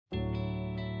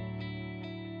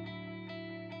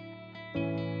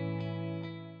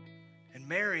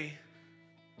Mary,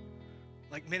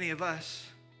 like many of us,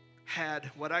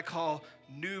 had what I call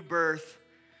new birth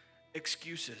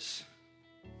excuses.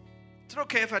 Is it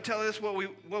okay if I tell this what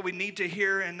we need to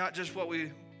hear and not just what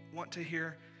we want to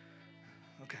hear?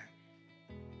 Okay.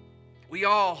 We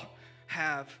all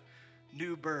have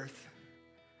new birth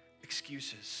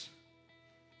excuses.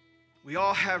 We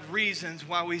all have reasons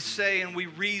why we say and we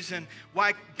reason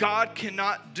why God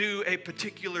cannot do a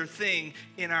particular thing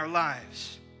in our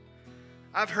lives.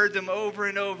 I've heard them over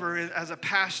and over as a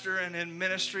pastor and in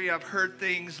ministry. I've heard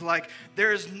things like,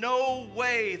 there's no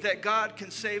way that God can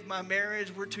save my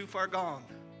marriage. We're too far gone.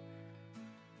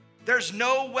 There's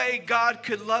no way God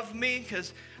could love me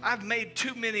because I've made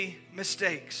too many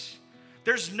mistakes.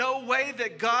 There's no way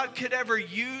that God could ever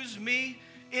use me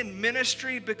in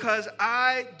ministry because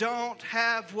I don't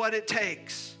have what it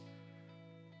takes.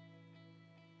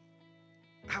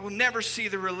 I will never see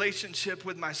the relationship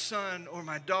with my son or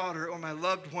my daughter or my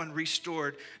loved one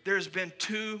restored. There's been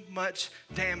too much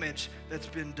damage that's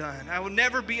been done. I will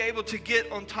never be able to get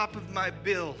on top of my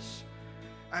bills.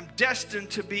 I'm destined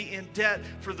to be in debt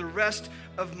for the rest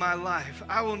of my life.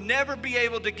 I will never be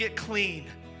able to get clean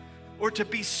or to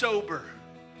be sober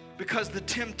because the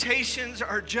temptations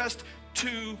are just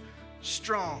too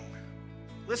strong.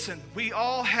 Listen, we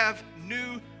all have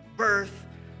new birth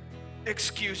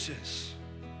excuses.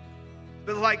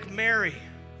 But like Mary,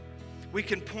 we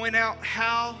can point out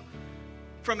how,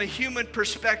 from a human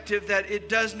perspective, that it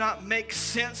does not make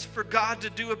sense for God to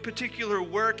do a particular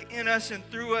work in us and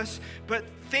through us. But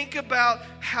think about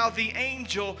how the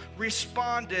angel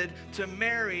responded to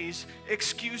Mary's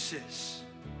excuses.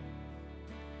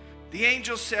 The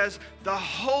angel says, the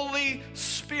Holy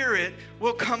Spirit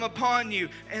will come upon you,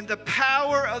 and the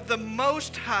power of the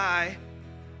Most High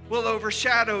will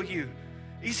overshadow you.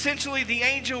 Essentially, the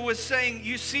angel was saying,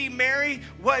 you see, Mary,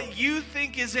 what you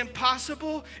think is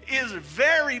impossible is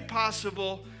very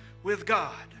possible with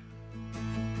God.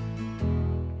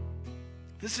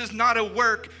 This is not a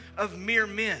work of mere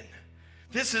men.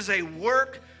 This is a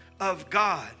work of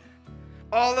God.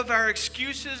 All of our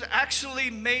excuses actually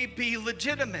may be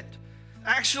legitimate,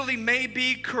 actually may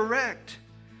be correct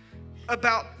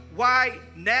about why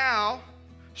now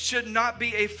should not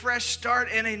be a fresh start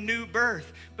and a new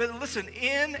birth. But listen,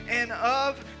 in and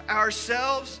of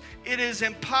ourselves, it is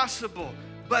impossible.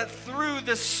 But through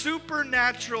the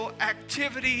supernatural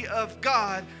activity of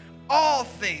God, all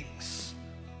things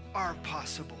are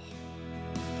possible.